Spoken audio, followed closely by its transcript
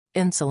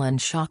Insulin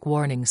shock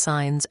warning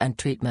signs and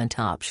treatment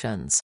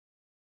options.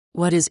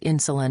 What is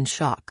insulin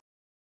shock?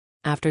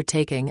 After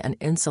taking an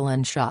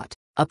insulin shot,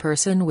 a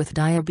person with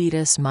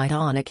diabetes might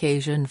on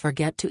occasion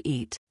forget to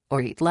eat, or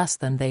eat less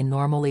than they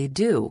normally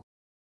do.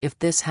 If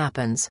this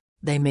happens,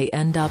 they may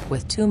end up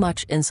with too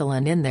much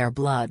insulin in their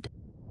blood.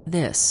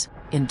 This,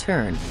 in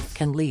turn,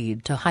 can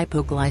lead to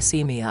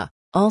hypoglycemia,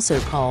 also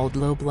called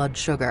low blood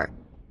sugar.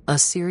 A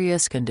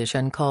serious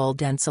condition called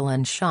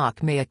insulin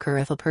shock may occur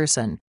if a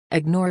person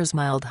ignores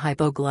mild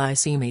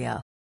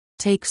hypoglycemia,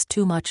 takes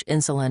too much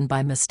insulin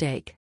by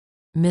mistake,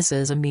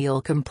 misses a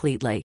meal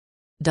completely,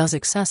 does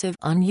excessive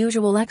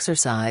unusual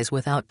exercise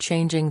without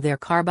changing their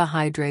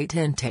carbohydrate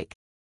intake.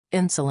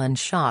 Insulin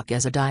shock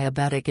is a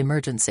diabetic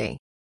emergency.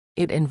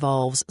 It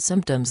involves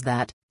symptoms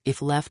that,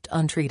 if left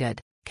untreated,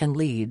 can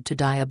lead to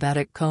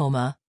diabetic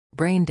coma,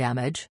 brain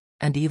damage,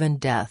 and even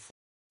death.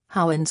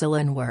 How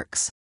insulin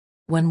works.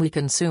 When we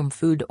consume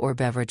food or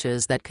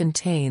beverages that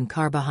contain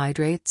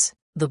carbohydrates,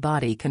 the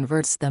body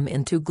converts them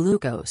into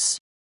glucose.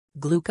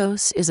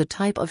 Glucose is a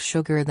type of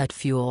sugar that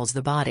fuels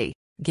the body,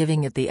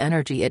 giving it the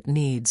energy it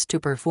needs to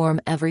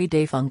perform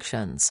everyday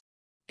functions.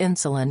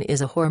 Insulin is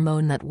a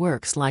hormone that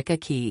works like a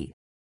key.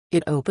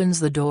 It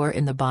opens the door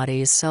in the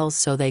body's cells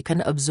so they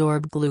can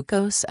absorb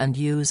glucose and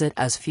use it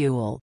as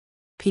fuel.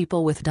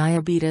 People with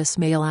diabetes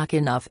may lack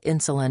enough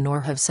insulin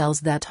or have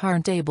cells that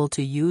aren't able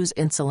to use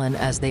insulin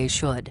as they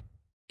should.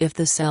 If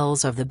the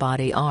cells of the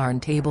body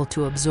aren't able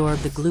to absorb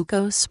the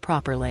glucose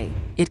properly,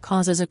 it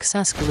causes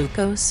excess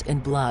glucose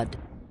in blood.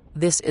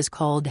 This is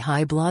called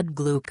high blood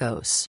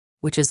glucose,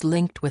 which is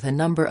linked with a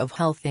number of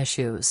health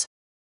issues.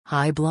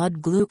 High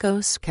blood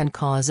glucose can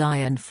cause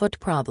eye and foot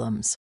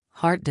problems,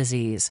 heart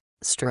disease,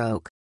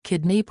 stroke,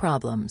 kidney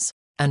problems,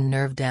 and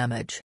nerve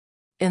damage.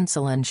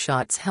 Insulin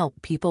shots help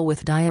people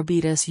with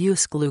diabetes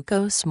use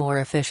glucose more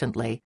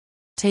efficiently.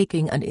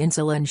 Taking an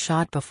insulin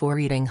shot before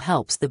eating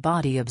helps the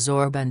body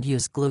absorb and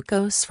use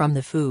glucose from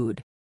the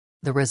food.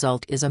 The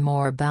result is a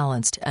more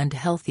balanced and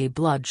healthy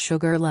blood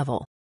sugar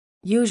level.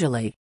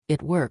 Usually,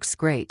 it works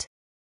great.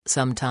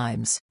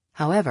 Sometimes,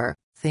 however,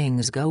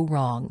 things go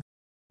wrong.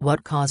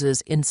 What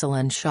causes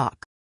insulin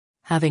shock?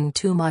 Having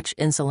too much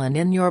insulin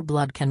in your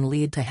blood can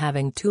lead to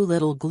having too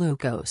little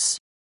glucose.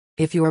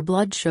 If your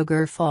blood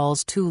sugar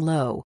falls too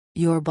low,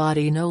 your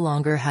body no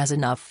longer has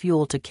enough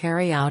fuel to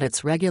carry out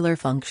its regular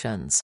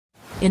functions.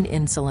 In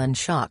insulin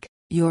shock,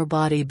 your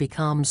body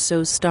becomes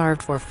so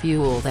starved for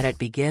fuel that it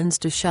begins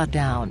to shut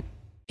down.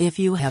 If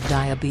you have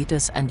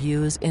diabetes and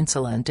use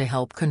insulin to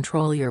help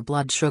control your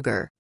blood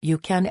sugar, you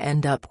can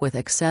end up with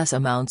excess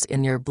amounts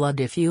in your blood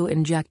if you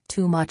inject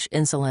too much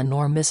insulin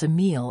or miss a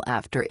meal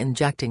after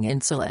injecting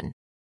insulin.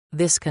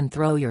 This can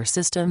throw your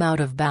system out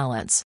of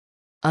balance.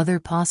 Other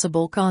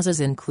possible causes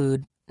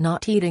include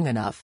not eating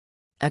enough,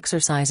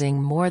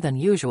 exercising more than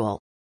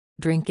usual,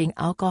 drinking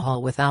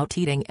alcohol without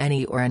eating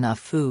any or enough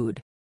food.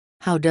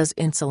 How does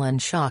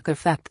insulin shock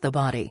affect the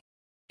body?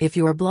 If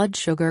your blood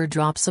sugar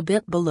drops a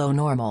bit below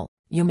normal,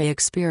 you may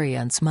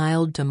experience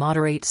mild to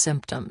moderate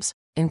symptoms,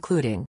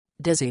 including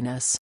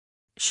dizziness,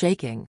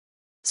 shaking,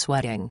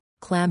 sweating,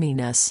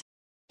 clamminess,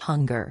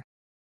 hunger,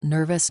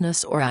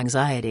 nervousness or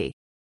anxiety,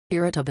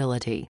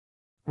 irritability,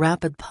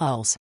 rapid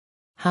pulse.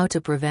 How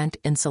to prevent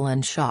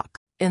insulin shock?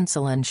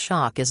 Insulin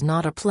shock is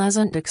not a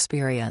pleasant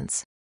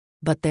experience.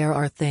 But there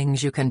are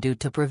things you can do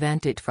to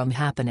prevent it from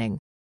happening.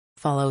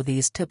 Follow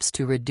these tips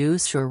to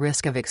reduce your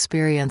risk of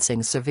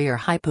experiencing severe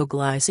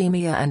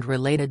hypoglycemia and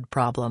related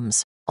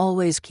problems.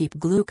 Always keep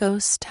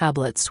glucose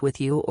tablets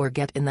with you or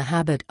get in the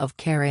habit of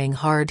carrying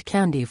hard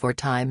candy for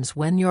times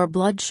when your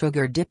blood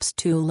sugar dips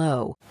too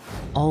low.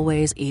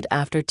 Always eat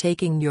after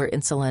taking your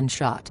insulin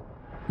shot.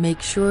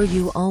 Make sure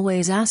you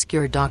always ask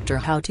your doctor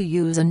how to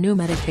use a new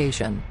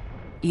medication.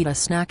 Eat a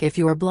snack if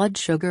your blood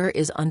sugar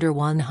is under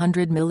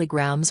 100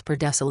 mg per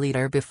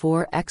deciliter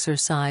before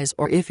exercise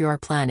or if you're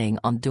planning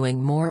on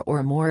doing more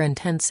or more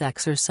intense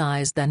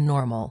exercise than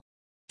normal.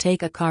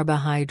 Take a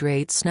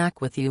carbohydrate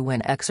snack with you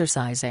when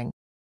exercising.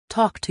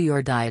 Talk to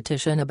your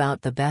dietitian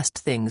about the best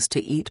things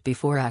to eat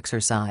before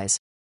exercise.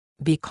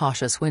 Be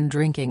cautious when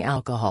drinking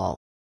alcohol.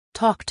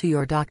 Talk to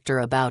your doctor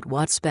about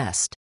what's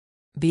best.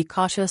 Be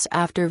cautious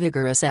after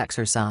vigorous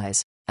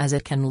exercise, as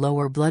it can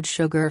lower blood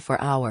sugar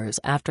for hours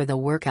after the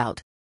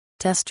workout.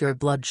 Test your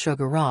blood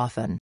sugar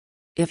often.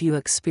 If you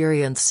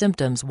experience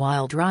symptoms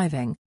while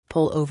driving,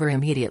 pull over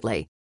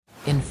immediately.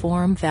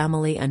 Inform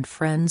family and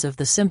friends of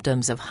the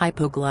symptoms of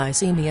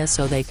hypoglycemia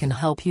so they can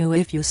help you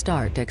if you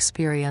start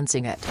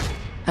experiencing it.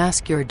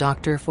 Ask your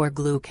doctor for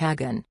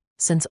glucagon,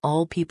 since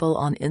all people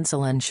on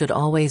insulin should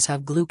always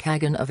have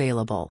glucagon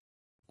available.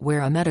 Wear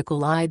a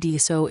medical ID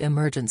so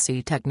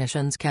emergency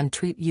technicians can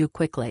treat you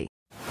quickly.